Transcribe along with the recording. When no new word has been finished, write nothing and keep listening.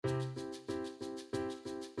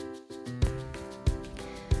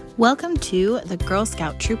Welcome to the Girl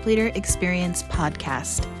Scout Troop Leader Experience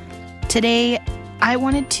podcast. Today, I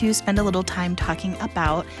wanted to spend a little time talking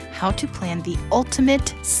about how to plan the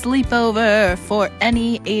ultimate sleepover for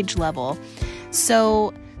any age level.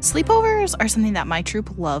 So, sleepovers are something that my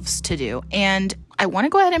troop loves to do, and I want to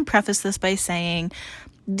go ahead and preface this by saying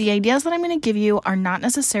the ideas that I'm going to give you are not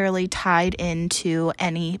necessarily tied into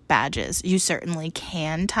any badges. You certainly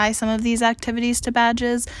can tie some of these activities to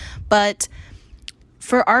badges, but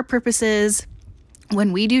for our purposes,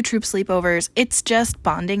 when we do troop sleepovers, it's just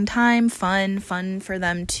bonding time, fun for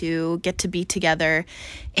them to get to be together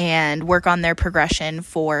and work on their progression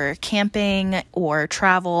for camping or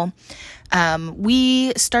travel.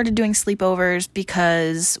 We started doing sleepovers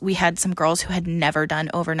because we had some girls who had never done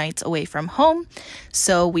overnights away from home.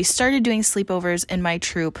 So we started doing sleepovers in my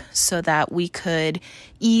troop so that we could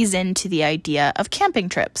ease into the idea of camping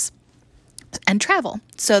trips and travel.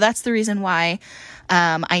 So that's the reason why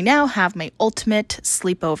I now have my ultimate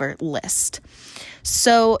sleepover list.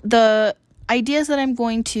 So the ideas that I'm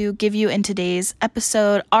going to give you in today's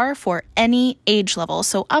episode are for any age level.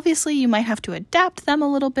 So obviously you might have to adapt them a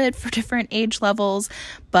little bit for different age levels,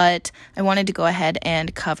 but I wanted to go ahead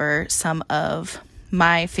and cover some of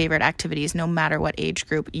my favorite activities, no matter what age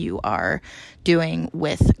group you are doing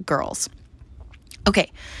with girls.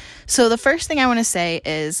 Okay, so the first thing I want to say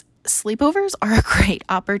is sleepovers are a great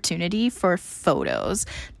opportunity for photos,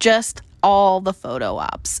 just all the photo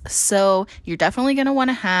ops. So you're definitely going to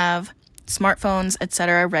want to have smartphones,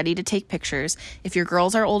 etc., ready to take pictures. If your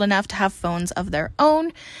girls are old enough to have phones of their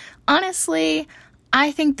own, honestly,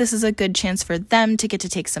 I think this is a good chance for them to get to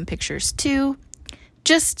take some pictures too.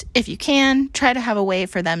 Just, if you can, try to have a way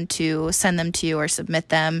for them to send them to you or submit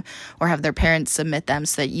them or have their parents submit them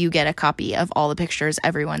so that you get a copy of all the pictures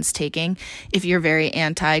everyone's taking. If you're very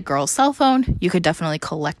anti-girl cell phone, you could definitely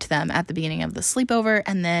collect them at the beginning of the sleepover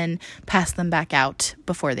and then pass them back out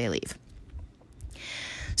before they leave.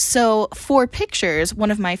 So for pictures, one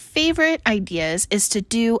of my favorite ideas is to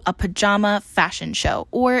do a pajama fashion show,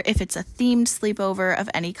 or if it's a themed sleepover of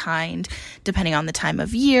any kind, depending on the time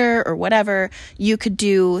of year or whatever, you could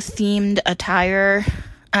do themed attire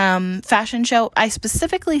fashion show. I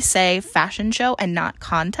specifically say fashion show and not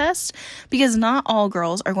contest because not all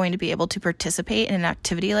girls are going to be able to participate in an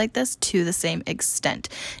activity like this to the same extent.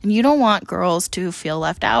 And you don't want girls to feel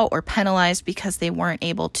left out or penalized because they weren't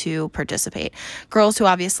able to participate. Girls who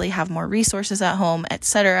obviously have more resources at home,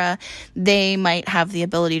 etc., they might have the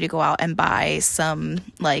ability to go out and buy some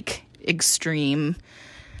extreme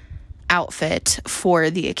outfit for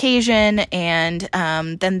the occasion, and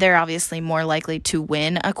then they're obviously more likely to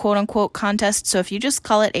win a quote-unquote contest. So if you just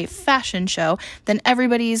call it a fashion show, then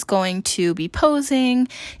everybody's going to be posing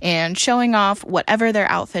and showing off whatever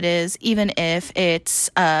their outfit is, even if it's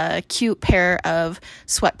a cute pair of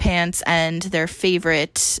sweatpants and their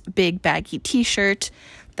favorite big baggy t-shirt.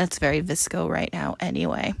 That's very visco right now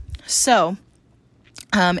anyway. So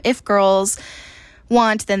if girls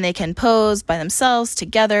want, then they can pose by themselves,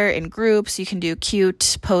 together, in groups. You can do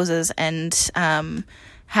cute poses and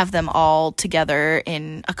have them all together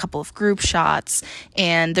in a couple of group shots.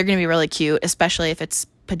 And they're going to be really cute, especially if it's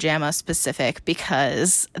pajama specific,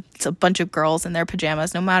 because it's a bunch of girls in their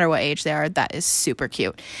pajamas, no matter what age they are. That is super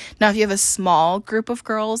cute. Now, if you have a small group of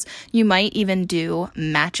girls, you might even do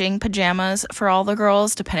matching pajamas for all the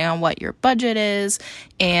girls, depending on what your budget is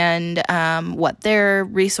and what their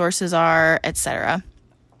resources are, etc.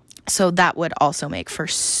 So that would also make for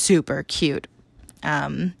super cute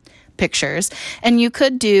pictures. And you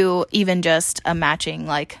could do even just a matching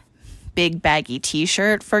big baggy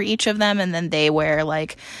t-shirt for each of them, and then they wear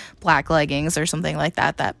black leggings or something like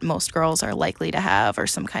that most girls are likely to have, or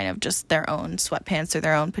some kind of just their own sweatpants or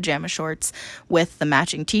their own pajama shorts with the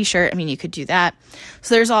matching t-shirt. I mean, you could do that.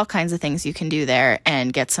 So there's all kinds of things you can do there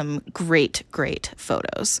and get some great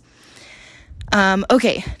photos.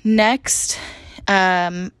 Okay, next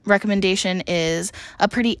recommendation is a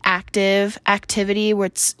pretty active activity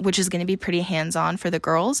which is going to be pretty hands-on for the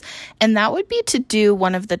girls, and that would be to do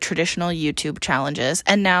one of the traditional YouTube challenges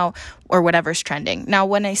or whatever's trending. Now,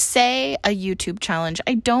 when I say a YouTube challenge,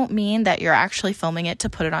 I don't mean that you're actually filming it to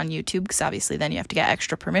put it on YouTube, because obviously then you have to get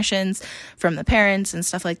extra permissions from the parents and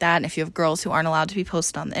stuff like that. And if you have girls who aren't allowed to be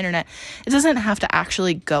posted on the internet, it doesn't have to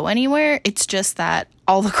actually go anywhere. It's just that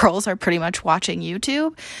all the girls are pretty much watching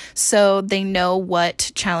YouTube, so they know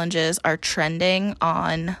what challenges are trending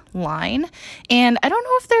online. And I don't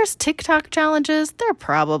know if there's TikTok challenges. There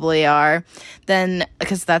probably are. Then,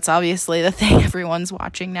 because that's obviously the thing everyone's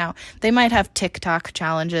watching now. They might have TikTok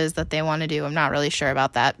challenges that they want to do. I'm not really sure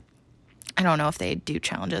about that. I don't know if they do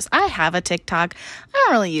challenges. I have a TikTok. I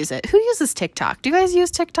don't really use it. Who uses TikTok? Do you guys use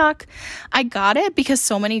TikTok? I got it because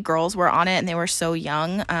so many girls were on it and they were so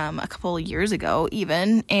young, a couple of years ago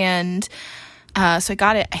even. And so I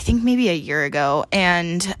got it, I think maybe a year ago,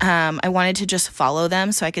 and I wanted to just follow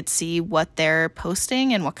them so I could see what they're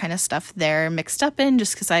posting and what kind of stuff they're mixed up in,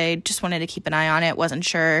 just because I just wanted to keep an eye on it. Wasn't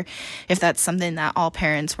sure if that's something that all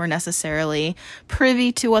parents were necessarily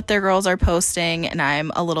privy to what their girls are posting, and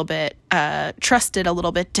I'm a little bit trusted a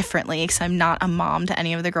little bit differently because I'm not a mom to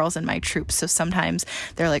any of the girls in my troop. So sometimes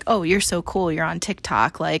they're like, oh, you're so cool, you're on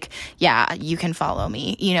TikTok, like, yeah, you can follow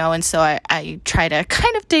me, and so I try to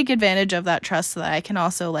kind of take advantage of that trust so that I can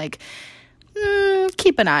also like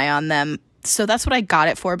keep an eye on them. So that's what I got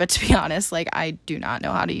it for, but to be honest, like, I do not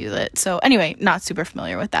know how to use it. So anyway, not super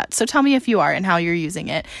familiar with that. So tell me if you are and how you're using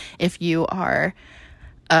it, if you are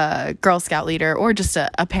a Girl Scout leader or just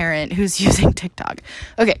a parent who's using TikTok.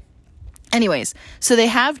 Okay. Anyways, so they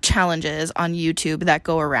have challenges on YouTube that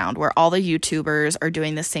go around where all the YouTubers are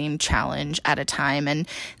doing the same challenge at a time. And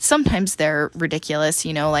sometimes they're ridiculous,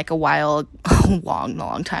 like a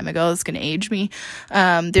long time ago, it's going to age me.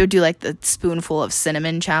 They would do like the spoonful of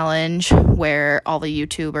cinnamon challenge where all the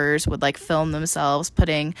YouTubers would like film themselves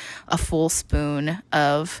putting a full spoon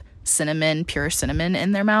of pure cinnamon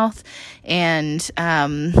in their mouth. And,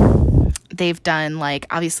 they've done like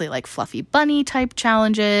obviously like fluffy bunny type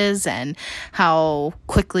challenges and how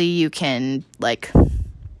quickly you can like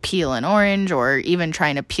peel an orange, or even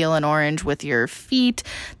trying to peel an orange with your feet.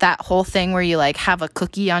 That whole thing where you like have a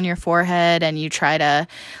cookie on your forehead and you try to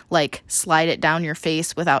like slide it down your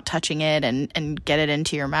face without touching it and get it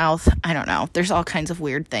into your mouth. I don't know. There's all kinds of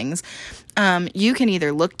weird things. You can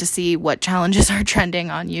either look to see what challenges are trending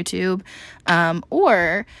on YouTube,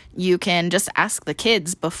 or you can just ask the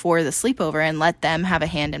kids before the sleepover and let them have a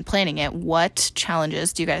hand in planning it. What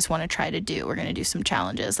challenges do you guys want to try to do? We're going to do some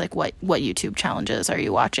challenges. Like what YouTube challenges are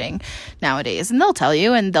you watching nowadays? And they'll tell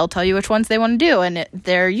you which ones they want to do. And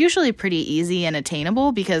they're usually pretty easy and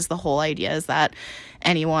attainable because the whole idea is that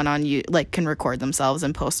anyone on you like can record themselves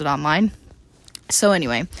and post it online. So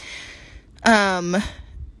anyway,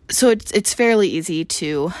 so it's fairly easy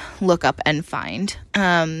to look up and find.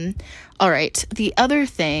 All right. The other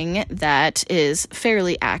thing that is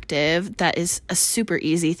fairly active, that is a super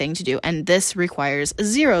easy thing to do, and this requires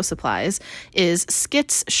zero supplies, is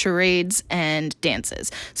skits, charades, and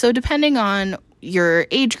dances. So depending on your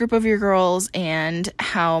age group of your girls and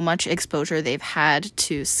how much exposure they've had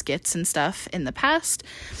to skits and stuff in the past,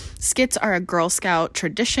 skits are a Girl Scout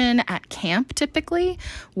tradition at camp typically,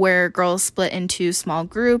 where girls split into small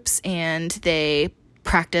groups and they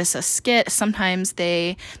practice a skit. Sometimes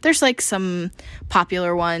there's like some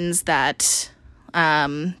popular ones that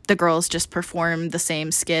the girls just perform the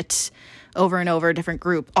same skit over and over,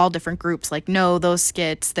 all different groups like know those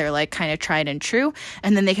skits. They're like kind of tried and true.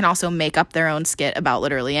 And then they can also make up their own skit about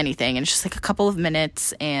literally anything. And it's just like a couple of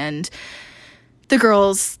minutes and the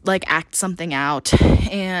girls like act something out,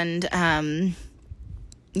 and and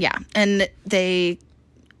they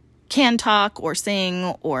can talk or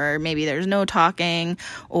sing, or maybe there's no talking,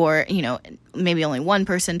 or maybe only one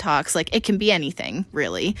person talks. Like it can be anything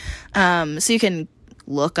really. So you can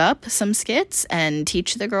look up some skits and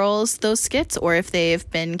teach the girls those skits, or if they've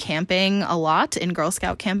been camping a lot in Girl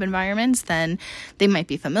Scout camp environments, then they might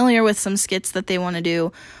be familiar with some skits that they want to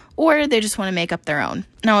do, or they just want to make up their own.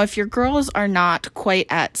 Now, if your girls are not quite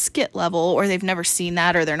at skit level, or they've never seen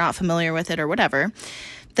that, or they're not familiar with it or whatever,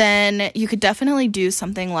 then you could definitely do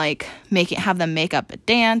something like have them make up a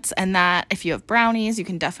dance, and that if you have brownies, you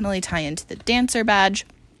can definitely tie into the dancer badge.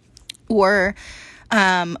 Or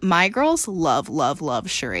my girls love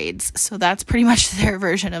charades. So that's pretty much their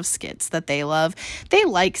version of skits that they love. They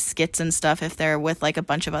like skits and stuff if they're with like a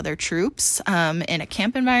bunch of other troops in a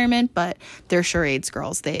camp environment, but they're charades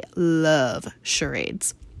girls. They love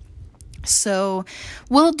charades. So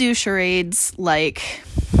we'll do charades like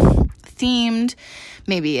themed.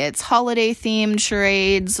 Maybe it's holiday themed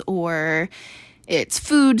charades, or it's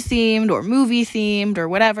food themed or movie themed or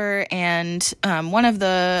whatever. And one of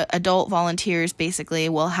the adult volunteers basically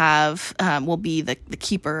will be the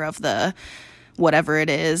keeper of the whatever it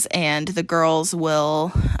is. And the girls will,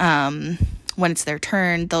 when it's their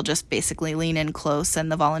turn, they'll just basically lean in close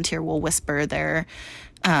and the volunteer will whisper their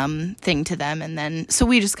thing to them. And then, so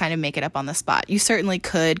we just kind of make it up on the spot. You certainly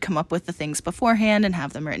could come up with the things beforehand and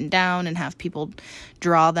have them written down and have people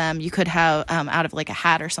draw them. You could have, out of like a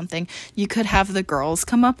hat or something, you could have the girls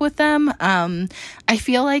come up with them. I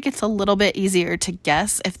feel like it's a little bit easier to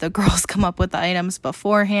guess if the girls come up with the items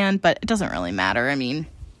beforehand, but it doesn't really matter. I mean,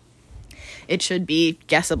 it should be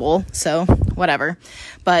guessable. So whatever.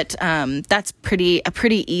 But that's a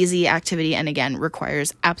pretty easy activity, and again,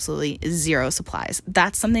 requires absolutely zero supplies.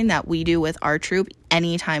 That's something that we do with our troop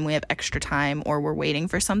anytime we have extra time or we're waiting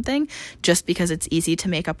for something, just because it's easy to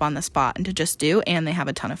make up on the spot and to just do, and they have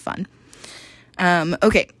a ton of fun.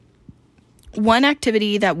 Okay. One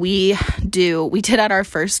activity that we did at our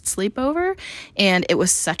first sleepover, and it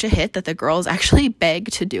was such a hit that the girls actually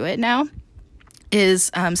beg to do it now,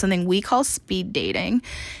 is something we call speed dating.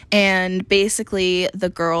 And basically the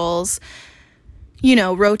girls,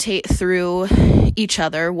 rotate through each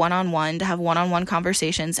other one-on-one to have one-on-one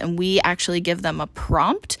conversations, and we actually give them a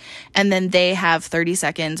prompt, and then they have 30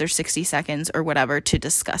 seconds or 60 seconds or whatever to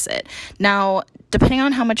discuss it. Now, depending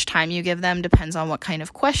on how much time you give them, depends on what kind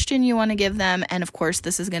of question you want to give them, and of course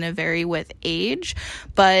this is going to vary with age,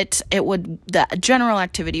 but the general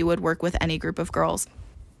activity would work with any group of girls.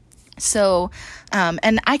 So,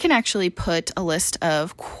 and I can actually put a list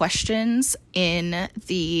of questions in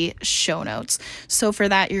the show notes. So for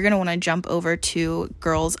that, you're going to want to jump over to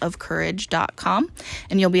girlsofcourage.com,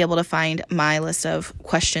 and you'll be able to find my list of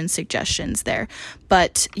question suggestions there.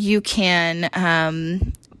 But you can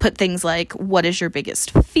put things like, what is your biggest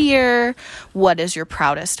fear? What is your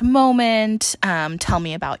proudest moment? Tell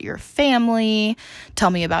me about your family. Tell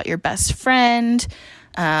me about your best friend.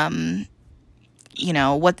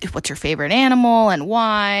 What's your favorite animal and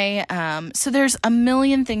why? So there's a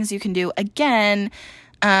million things you can do. Again,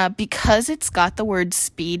 because it's got the word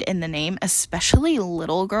speed in the name, especially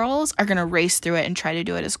little girls are going to race through it and try to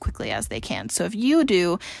do it as quickly as they can. So if you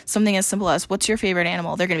do something as simple as, what's your favorite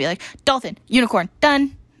animal? They're going to be like, dolphin, unicorn,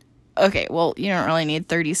 done. Okay, well, you don't really need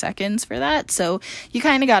 30 seconds for that. So you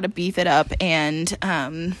kind of got to beef it up and,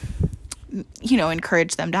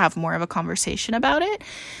 encourage them to have more of a conversation about it.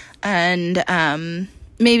 And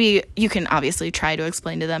maybe you can obviously try to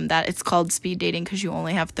explain to them that it's called speed dating because you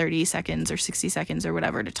only have 30 seconds or 60 seconds or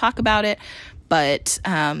whatever to talk about it. But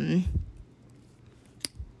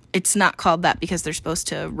it's not called that because they're supposed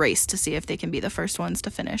to race to see if they can be the first ones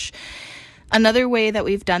to finish. Another way that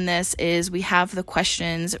we've done this is we have the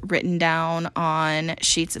questions written down on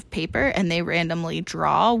sheets of paper, and they randomly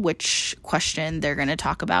draw which question they're going to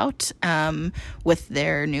talk about with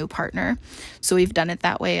their new partner. So we've done it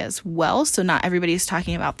that way as well. So not everybody's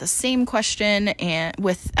talking about the same question and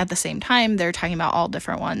at the same time. They're talking about all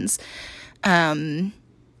different ones.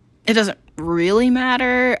 It doesn't really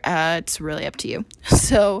matter. It's really up to you.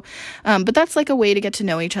 So, but that's like a way to get to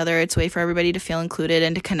know each other. It's a way for everybody to feel included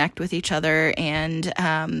and to connect with each other. And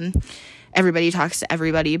everybody talks to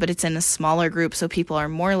everybody, but it's in a smaller group, so people are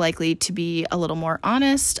more likely to be a little more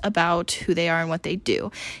honest about who they are and what they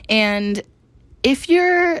do. And if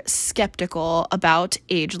you're skeptical about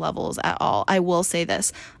age levels at all, I will say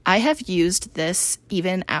this. I have used this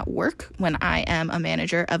even at work when I am a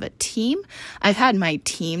manager of a team. I've had my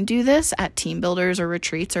team do this at team builders or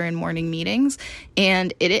retreats or in morning meetings,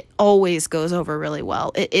 and it always goes over really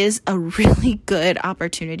well. It is a really good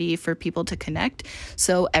opportunity for people to connect.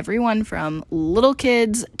 So everyone from little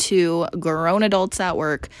kids to grown adults at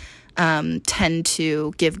work tend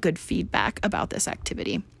to give good feedback about this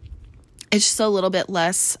activity. It's just a little bit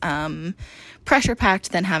less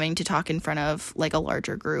pressure-packed than having to talk in front of like a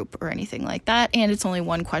larger group or anything like that. And it's only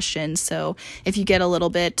one question. So if you get a little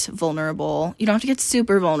bit vulnerable, you don't have to get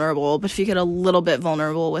super vulnerable, but if you get a little bit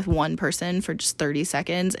vulnerable with one person for just 30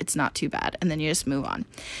 seconds, it's not too bad. And then you just move on.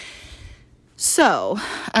 So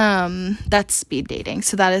that's speed dating.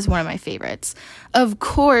 So that is one of my favorites. Of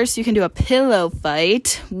course, you can do a pillow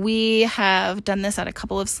fight. We have done this at a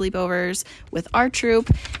couple of sleepovers with our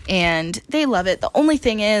troop, and they love it. The only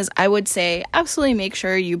thing is, I would say absolutely make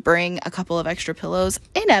sure you bring a couple of extra pillows.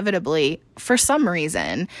 Inevitably, for some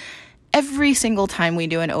reason, every single time we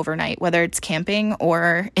do an overnight, whether it's camping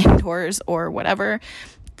or indoors or whatever,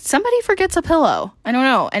 somebody forgets a pillow. I don't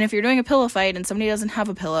know. And if you're doing a pillow fight and somebody doesn't have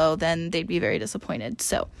a pillow, then they'd be very disappointed.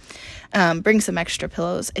 So bring some extra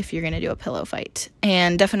pillows if you're going to do a pillow fight.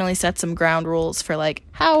 And definitely set some ground rules for like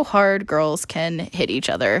how hard girls can hit each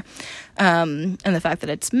other. And the fact that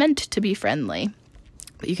it's meant to be friendly.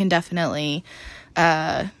 But you can definitely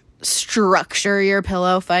structure your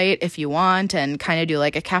pillow fight if you want and kind of do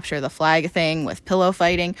like a capture the flag thing with pillow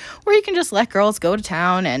fighting. Or you can just let girls go to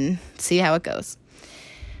town and see how it goes.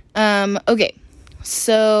 Okay,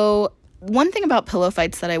 so one thing about pillow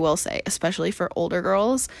fights that I will say, especially for older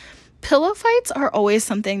girls, pillow fights are always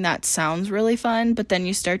something that sounds really fun, but then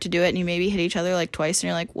you start to do it and you maybe hit each other like twice and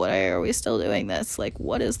you're like, why are we still doing this? Like,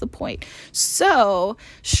 what is the point? So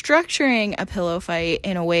structuring a pillow fight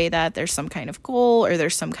in a way that there's some kind of goal or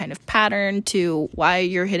there's some kind of pattern to why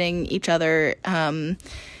you're hitting each other,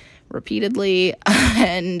 repeatedly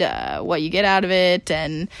and what you get out of it.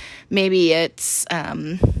 And maybe it's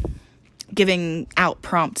giving out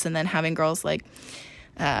prompts and then having girls like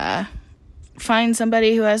find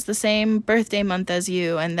somebody who has the same birthday month as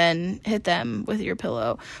you and then hit them with your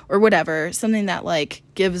pillow or whatever, something that like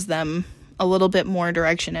gives them a little bit more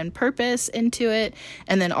direction and purpose into it.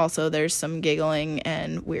 And then also there's some giggling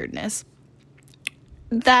and weirdness.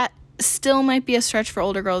 That still might be a stretch for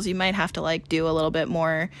older girls. You might have to like do a little bit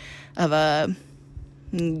more of a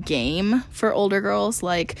game for older girls,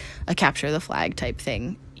 like a capture the flag type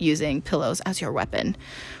thing using pillows as your weapon.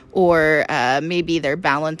 Or maybe they're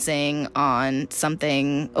balancing on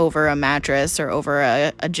something over a mattress or over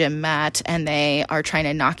a gym mat and they are trying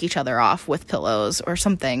to knock each other off with pillows or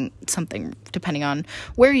something depending on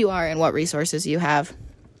where you are and what resources you have,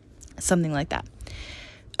 something like that.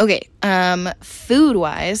 Okay,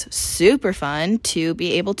 food-wise, super fun to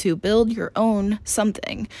be able to build your own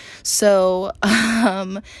something. So,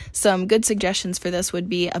 some good suggestions for this would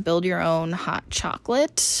be a build your own hot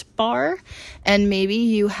chocolate bar. And maybe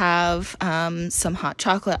you have some hot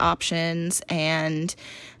chocolate options and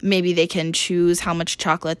maybe they can choose how much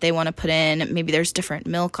chocolate they want to put in. Maybe there's different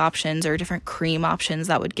milk options or different cream options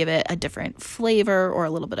that would give it a different flavor or a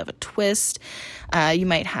little bit of a twist. You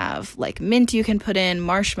might have like mint you can put in,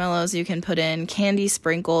 marshmallows you can put in, candy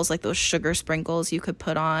sprinkles, like those sugar sprinkles you could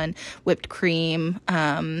put on, whipped cream.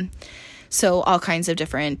 So all kinds of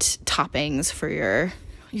different toppings for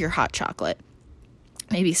your hot chocolate.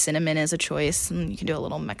 Maybe cinnamon is a choice. And you can do a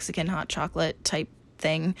little Mexican hot chocolate type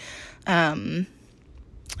thing.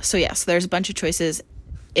 So there's a bunch of choices.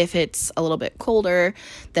 If it's a little bit colder,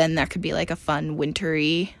 then that could be like a fun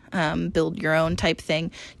wintry build your own type thing.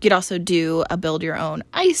 You could also do a build your own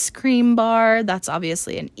ice cream bar. That's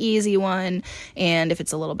obviously an easy one. And if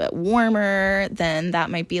it's a little bit warmer, then that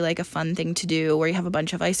might be like a fun thing to do where you have a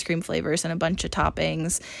bunch of ice cream flavors and a bunch of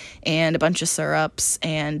toppings and a bunch of syrups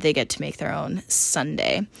and they get to make their own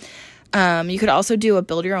sundae. You could also do a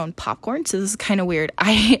build your own popcorn. So this is kind of weird.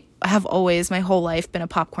 I have always my whole life been a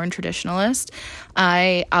popcorn traditionalist.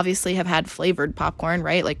 I obviously have had flavored popcorn,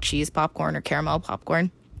 right? Like cheese popcorn or caramel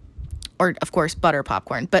popcorn or of course butter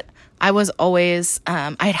popcorn. But I was always,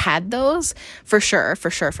 I'd had those for sure,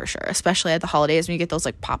 especially at the holidays when you get those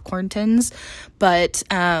like popcorn tins. But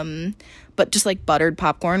just like buttered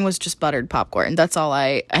popcorn was just buttered popcorn. That's all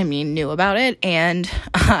I knew about it. And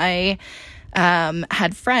I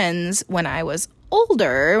had friends when I was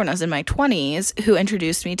older, when I was in my 20s, who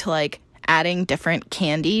introduced me to like adding different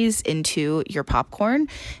candies into your popcorn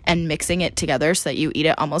and mixing it together so that you eat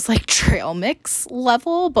it almost like trail mix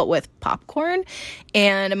level, but with popcorn.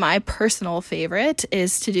 And my personal favorite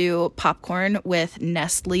is to do popcorn with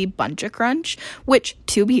Nestle Bunch of Crunch, which,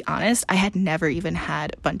 to be honest, I had never even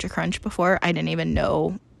had Bunch of Crunch before. I didn't even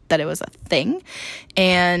know that it was a thing.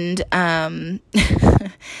 And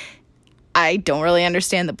I don't really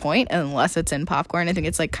understand the point unless it's in popcorn. I think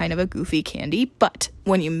it's like kind of a goofy candy, but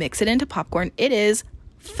when you mix it into popcorn, it is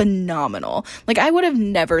phenomenal. Like I would have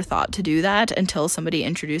never thought to do that until somebody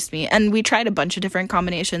introduced me, and we tried a bunch of different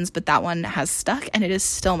combinations, but that one has stuck and it is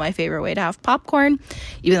still my favorite way to have popcorn,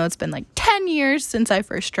 even though it's been like 10 years since I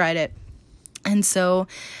first tried it. And so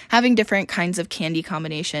having different kinds of candy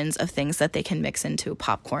combinations of things that they can mix into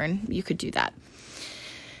popcorn, you could do that.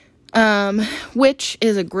 Which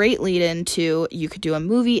is a great lead into you could do a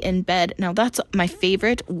movie in bed. Now that's my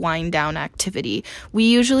favorite wind down activity. We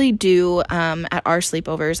usually do at our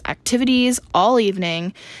sleepovers activities all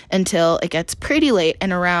evening until it gets pretty late,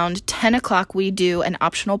 and around 10 o'clock we do an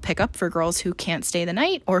optional pickup for girls who can't stay the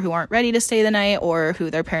night or who aren't ready to stay the night or who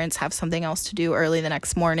their parents have something else to do early the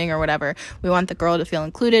next morning or whatever. We want the girl to feel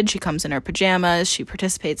included. She comes in her pajamas, she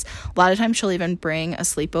participates. A lot of times she'll even bring a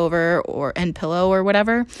sleepover and pillow or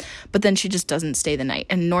whatever. But then she just doesn't stay the night.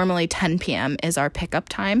 And normally 10 p.m. is our pickup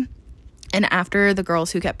time. And after the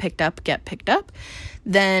girls who get picked up,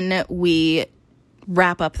 then we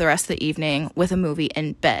wrap up the rest of the evening with a movie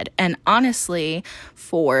in bed. And honestly,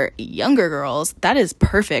 for younger girls, that is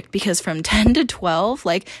perfect because from 10 to 12,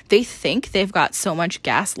 like they think they've got so much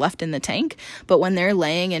gas left in the tank, but when they're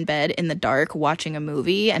laying in bed in the dark watching a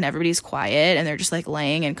movie and everybody's quiet and they're just like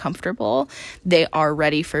laying and comfortable, they are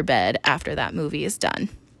ready for bed after that movie is done.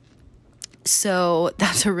 So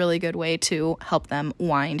that's a really good way to help them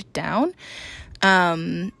wind down.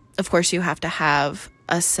 Of course, you have to have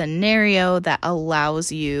a scenario that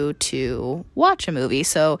allows you to watch a movie.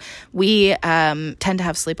 So we tend to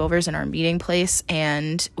have sleepovers in our meeting place,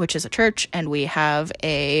 which is a church, and we have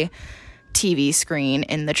a TV screen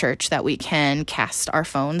in the church that we can cast our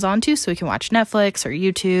phones onto, so we can watch Netflix or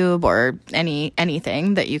YouTube or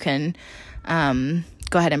anything that you can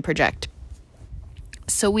go ahead and project.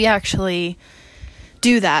 So we actually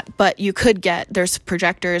do that, but you could there's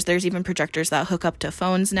projectors, there's even projectors that hook up to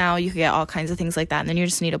phones now. You could get all kinds of things like that, and then you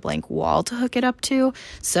just need a blank wall to hook it up to.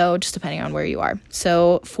 So just depending on where you are.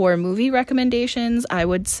 So for movie recommendations, I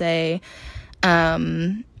would say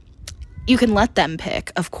you can let them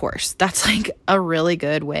pick, of course. That's like a really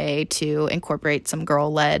good way to incorporate some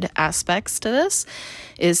girl-led aspects to this,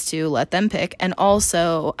 is to let them pick. And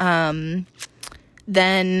also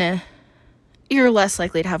then you're less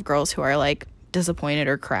likely to have girls who are like disappointed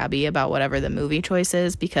or crabby about whatever the movie choice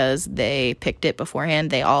is because they picked it beforehand.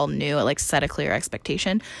 They all knew it, like set a clear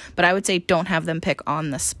expectation. But I would say don't have them pick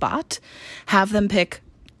on the spot. Have them pick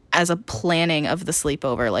as a planning of the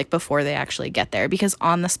sleepover, like before they actually get there. Because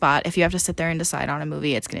on the spot, if you have to sit there and decide on a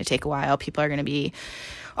movie, it's going to take a while. People are going to be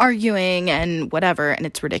arguing and whatever, and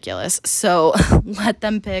it's ridiculous. So let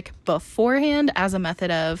them pick beforehand as a method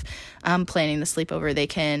of planning the sleepover. They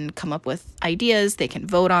can come up with ideas, they can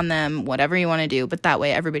vote on them, whatever you want to do, but that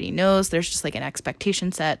way everybody knows there's just like an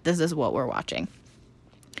expectation set. This is what we're watching.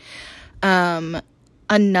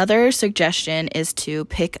 Another suggestion is to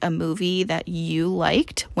pick a movie that you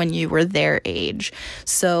liked when you were their age.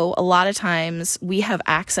 So a lot of times we have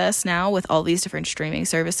access now with all these different streaming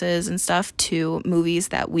services and stuff to movies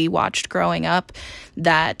that we watched growing up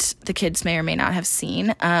that the kids may or may not have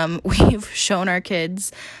seen. We've shown our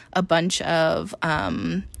kids a bunch of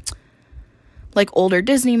like older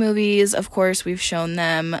Disney movies. Of course, we've shown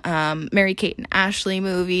them Mary-Kate and Ashley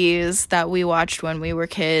movies that we watched when we were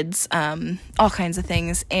kids, all kinds of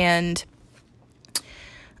things. And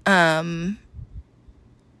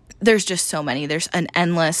there's just so many. There's an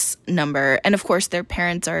endless number. And of course, their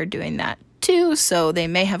parents are doing that too, so they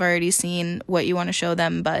may have already seen what you want to show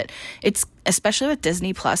them. But it's, especially with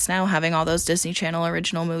Disney Plus now, having all those Disney Channel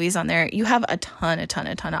original movies on there, you have a ton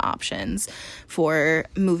of options for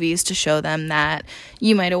movies to show them that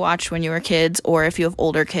you might have watched when you were kids, or if you have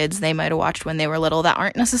older kids, they might have watched when they were little, that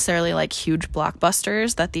aren't necessarily like huge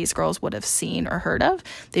blockbusters that these girls would have seen or heard of.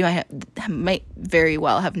 They might very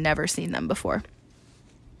well have never seen them before.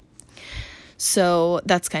 So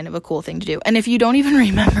that's kind of a cool thing to do. And if you don't even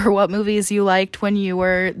remember what movies you liked when you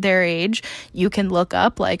were their age, you can look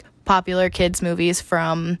up like popular kids movies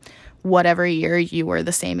from whatever year you were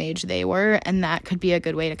the same age they were. And that could be a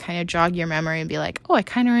good way to kind of jog your memory and be like, oh, I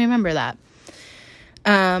kind of remember that.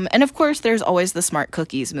 And of course, there's always the Smart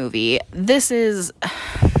Cookies movie. This is...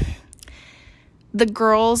 The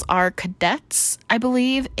girls are cadets, I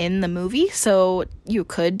believe, in the movie, so you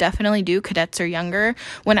could definitely do cadets or younger.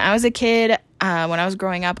 When I was a kid, when I was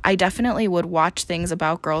growing up, I definitely would watch things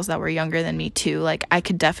about girls that were younger than me too. Like, I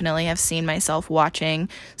could definitely have seen myself watching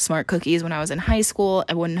Smart Cookies when I was in high school.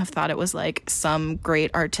 I wouldn't have thought it was like some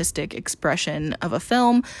great artistic expression of a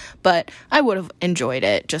film, but I would have enjoyed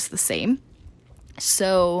it just the same.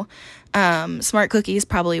 So Smart Cookies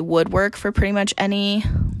probably would work for pretty much any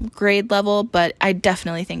grade level, but I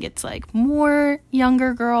definitely think it's like more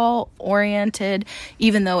younger girl oriented,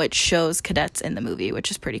 even though it shows cadets in the movie,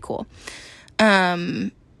 which is pretty cool.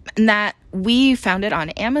 And that we found it on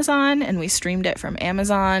Amazon, and we streamed it from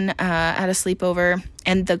Amazon at a sleepover,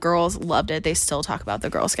 and the girls loved it. They still talk about the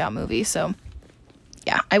Girl Scout movie. So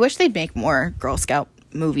yeah, I wish they'd make more Girl Scout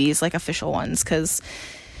movies, like official ones, because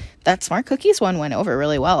that Smart Cookies one went over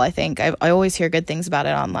really well, I think. I always hear good things about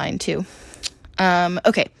it online, too.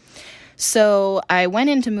 Okay, so I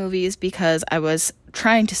went into movies because I was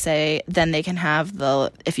trying to say then they can have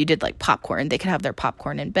if you did like popcorn, they could have their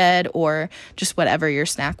popcorn in bed or just whatever your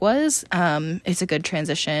snack was. It's a good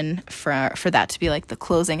transition for that to be like the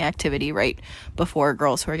closing activity right before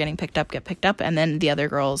girls who are getting picked up get picked up, and then the other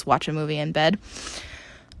girls watch a movie in bed.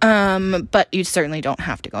 But you certainly don't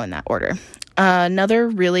have to go in that order. Another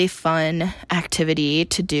really fun activity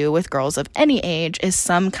to do with girls of any age is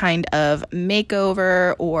some kind of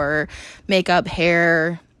makeover or makeup,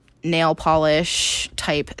 hair, nail polish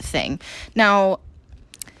type thing. Now,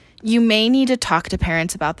 you may need to talk to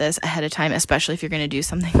parents about this ahead of time, especially if you're going to do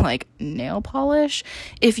something like nail polish.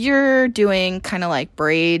 If you're doing kind of like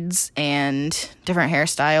braids and different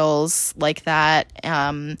hairstyles like that,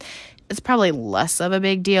 it's probably less of a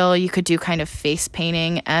big deal. You could do kind of face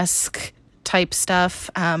painting-esque type stuff,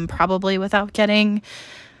 probably without getting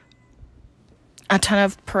a ton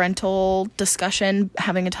of parental discussion,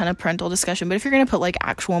 having a ton of parental discussion. But if you're going to put like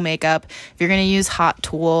actual makeup, if you're going to use hot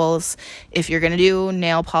tools, if you're going to do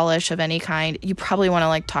nail polish of any kind, you probably want to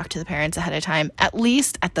like talk to the parents ahead of time, at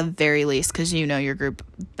the very least, because you know your group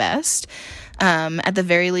best. At the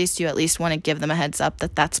very least, you at least want to give them a heads up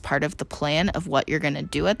that that's part of the plan of what you're going to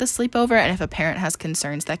do at the sleepover. And if a parent has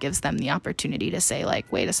concerns, that gives them the opportunity to say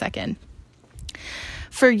like, wait a second.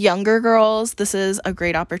 For younger girls, this is a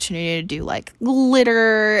great opportunity to do like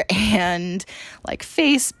glitter and like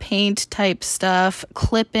face paint type stuff,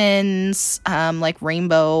 clip-ins, like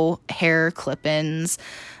rainbow hair clip-ins,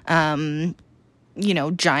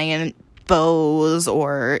 giant bows,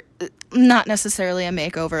 or not necessarily a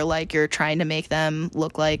makeover like you're trying to make them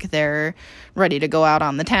look like they're ready to go out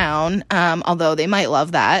on the town, although they might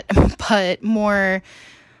love that, but more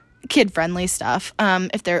kid-friendly stuff.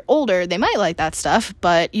 If they're older, they might like that stuff,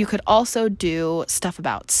 but you could also do stuff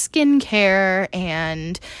about skincare,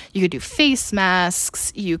 and you could do face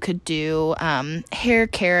masks, you could do hair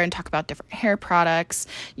care and talk about different hair products,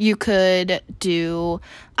 you could do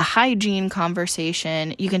a hygiene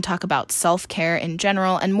conversation, you can talk about self-care in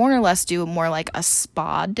general, and more or less do more like a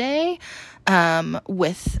spa day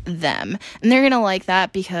with them. And they're going to like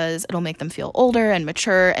that because it'll make them feel older and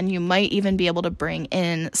mature, and you might even be able to bring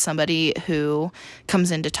in somebody who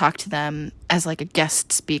comes in to talk to them as like a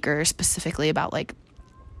guest speaker specifically about like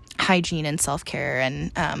hygiene and self-care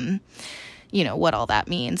and what all that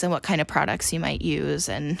means and what kind of products you might use.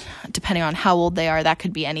 And depending on how old they are, that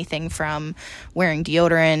could be anything from wearing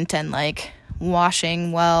deodorant and like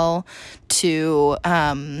washing well to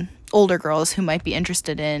older girls who might be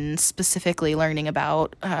interested in specifically learning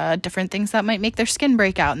about different things that might make their skin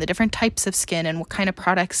break out, and the different types of skin and what kind of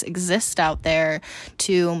products exist out there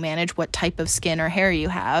to manage what type of skin or hair you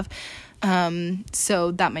have.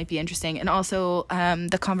 So that might be interesting. And also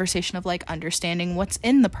the conversation of like understanding what's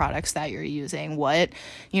in the products that you're using,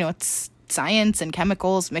 it's science and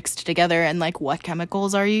chemicals mixed together, and like what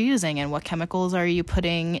chemicals are you using and what chemicals are you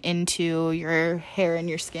putting into your hair and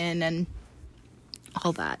your skin and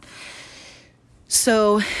all that.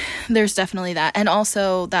 So there's definitely that. And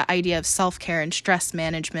also that idea of self-care and stress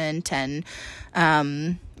management and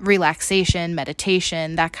relaxation,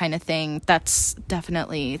 meditation, that kind of thing. That's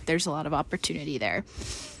definitely, there's a lot of opportunity there.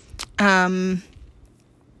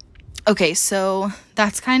 Okay, so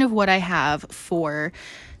that's kind of what I have for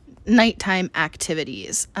nighttime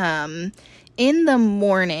activities. In the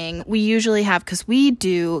morning, we usually have, because we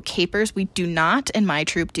do capers, we do not, in my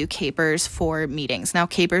troop, do capers for meetings. Now,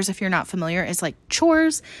 capers, if you're not familiar, is like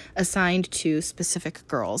chores assigned to specific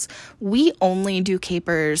girls. We only do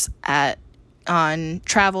capers on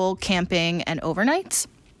travel, camping, and overnights.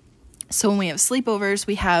 So when we have sleepovers,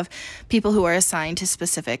 we have people who are assigned to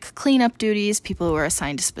specific cleanup duties, people who are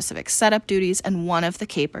assigned to specific setup duties, and one of the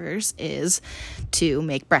capers is to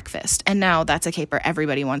make breakfast. And now that's a caper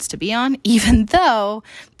everybody wants to be on, even though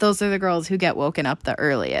those are the girls who get woken up the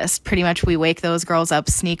earliest. Pretty much we wake those girls up,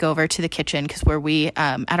 sneak over to the kitchen, because where we,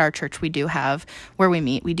 at our church, we do have, where we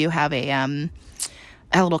meet, we do have a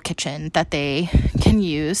little kitchen that they can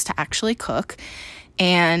use to actually cook.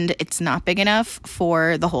 And it's not big enough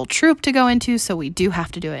for the whole troop to go into, so we do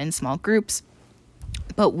have to do it in small groups.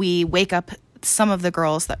 But we wake up some of the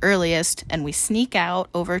girls the earliest, and we sneak out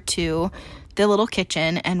over to the little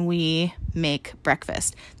kitchen, and we make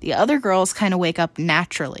breakfast. The other girls kind of wake up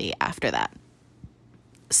naturally after that.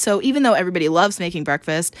 So even though everybody loves making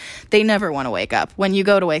breakfast, they never want to wake up. When you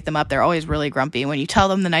go to wake them up, they're always really grumpy. When you tell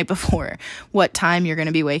them the night before what time you're going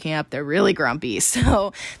to be waking up, they're really grumpy.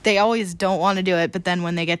 So they always don't want to do it. But then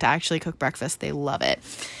when they get to actually cook breakfast, they love it.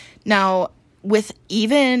 Now, with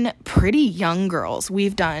even pretty young girls,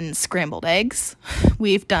 we've done scrambled eggs,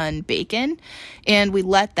 we've done bacon, and we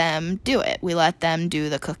let them do it. We let them do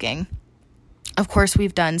the cooking. Of course,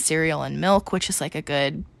 we've done cereal and milk, which is like a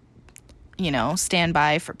good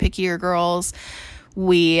standby for pickier girls.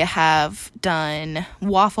 We have done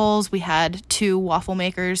waffles. We had 2 waffle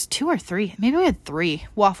makers, 2 or 3. Maybe we had 3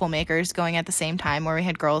 waffle makers going at the same time, where we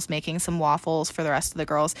had girls making some waffles for the rest of the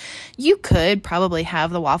girls. You could probably have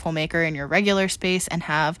the waffle maker in your regular space and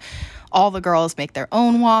have all the girls make their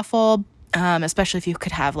own waffle, especially if you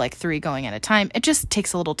could have like 3 going at a time. It just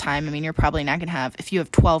takes a little time. I mean, you're probably not going to have, if you have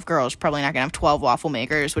 12 girls, you're probably not going to have 12 waffle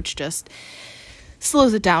makers, which just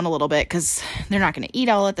slows it down a little bit because they're not going to eat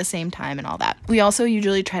all at the same time and all that. We also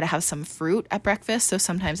usually try to have some fruit at breakfast. So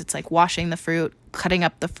sometimes it's like washing the fruit, cutting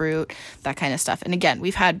up the fruit, that kind of stuff. And again,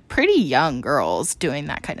 we've had pretty young girls doing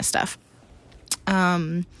that kind of stuff.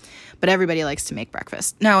 But everybody likes to make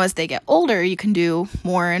breakfast. Now, as they get older, you can do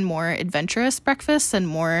more and more adventurous breakfasts and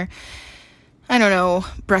more,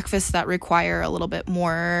 breakfasts that require a little bit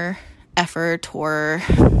more effort or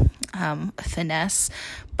finesse.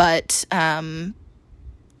 But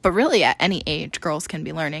really, at any age, girls can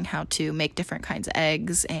be learning how to make different kinds of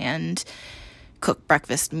eggs and cook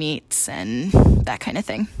breakfast meats and that kind of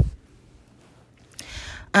thing.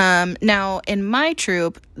 Now, in my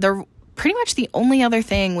troop, pretty much the only other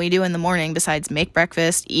thing we do in the morning besides make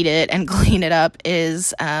breakfast, eat it, and clean it up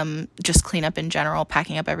is just clean up in general,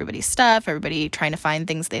 packing up everybody's stuff, everybody trying to find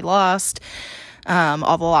things they lost,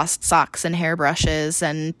 all the lost socks and hairbrushes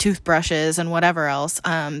and toothbrushes and whatever else.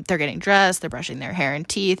 They're getting dressed, they're brushing their hair and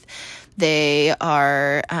teeth, they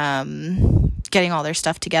are getting all their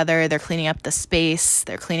stuff together, they're cleaning up the space,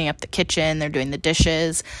 they're cleaning up the kitchen, they're doing the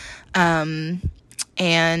dishes,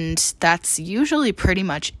 and that's usually pretty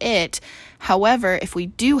much it. However, if we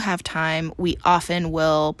do have time, we often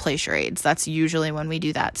will play charades. That's usually when we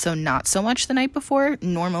do that. So not so much the night before.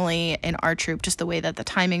 Normally in our troop, just the way that the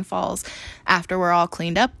timing falls, after we're all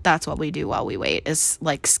cleaned up, that's what we do while we wait, is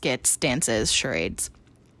like skits, dances, charades.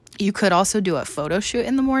 You could also do a photo shoot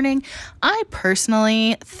in the morning. I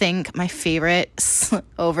personally think my favorite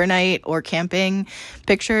overnight or camping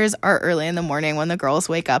pictures are early in the morning when the girls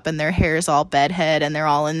wake up and their hair is all bedhead and they're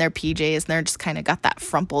all in their PJs and they're just kind of got that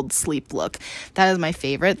frumpled sleep look. That is my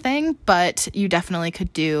favorite thing, but you definitely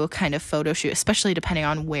could do kind of photo shoot, especially depending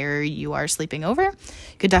on where you are sleeping over. You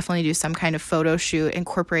could definitely do some kind of photo shoot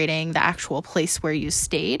incorporating the actual place where you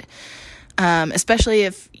stayed. Especially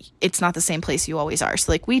if it's not the same place you always are.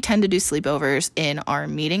 So like we tend to do sleepovers in our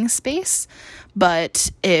meeting space,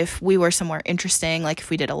 but if we were somewhere interesting, like if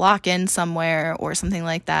we did a lock-in somewhere or something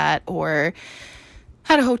like that, or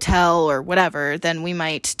at a hotel or whatever, then we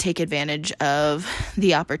might take advantage of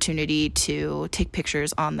the opportunity to take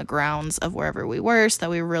pictures on the grounds of wherever we were, so that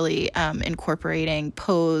we were really incorporating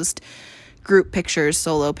posed group pictures,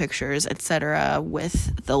 solo pictures, etc.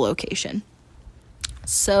 with the location.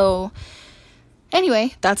 So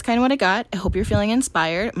anyway, that's kind of what I got. I hope you're feeling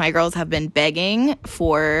inspired. My girls have been begging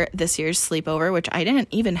for this year's sleepover, which I didn't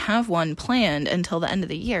even have one planned until the end of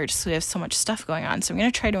the year, just so we have so much stuff going on. So I'm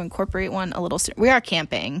going to try to incorporate one a little soon. We are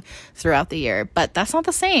camping throughout the year, but that's not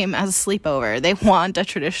the same as a sleepover. They want a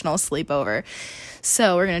traditional sleepover.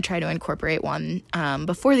 So we're going to try to incorporate one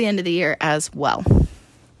before the end of the year as well,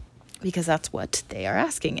 because that's what they are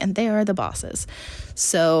asking, and they are the bosses.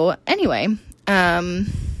 So anyway,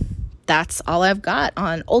 that's all I've got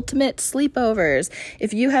on ultimate sleepovers.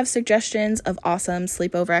 If you have suggestions of awesome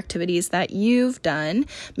sleepover activities that you've done,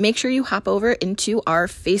 make sure you hop over into our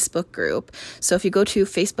Facebook group. So if you go to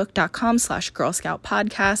facebook.com/Girl Scout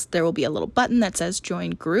Podcast, there will be a little button that says join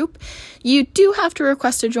group. You do have to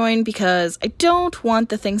request to join because I don't want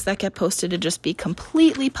the things that get posted to just be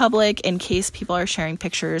completely public in case people are sharing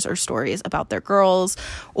pictures or stories about their girls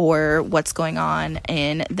or what's going on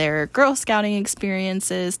in their Girl Scouting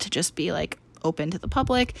experiences to just be like open to the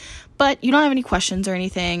public. But you don't have any questions or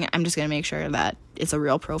anything. I'm just going to make sure that it's a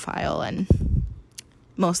real profile, and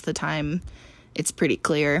most of the time it's pretty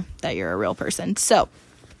clear that you're a real person. So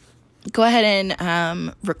go ahead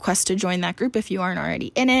and request to join that group if you aren't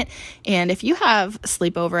already in it. And if you have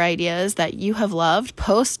sleepover ideas that you have loved,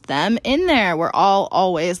 post them in there. We're all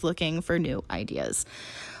always looking for new ideas.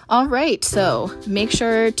 All right, so make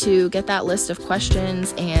sure to get that list of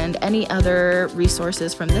questions and any other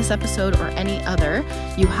resources from this episode or any other.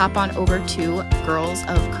 You hop on over to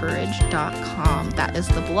girlsofcourage.com. That is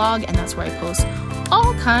the blog, and that's where I post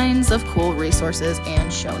all kinds of cool resources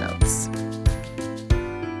and show notes.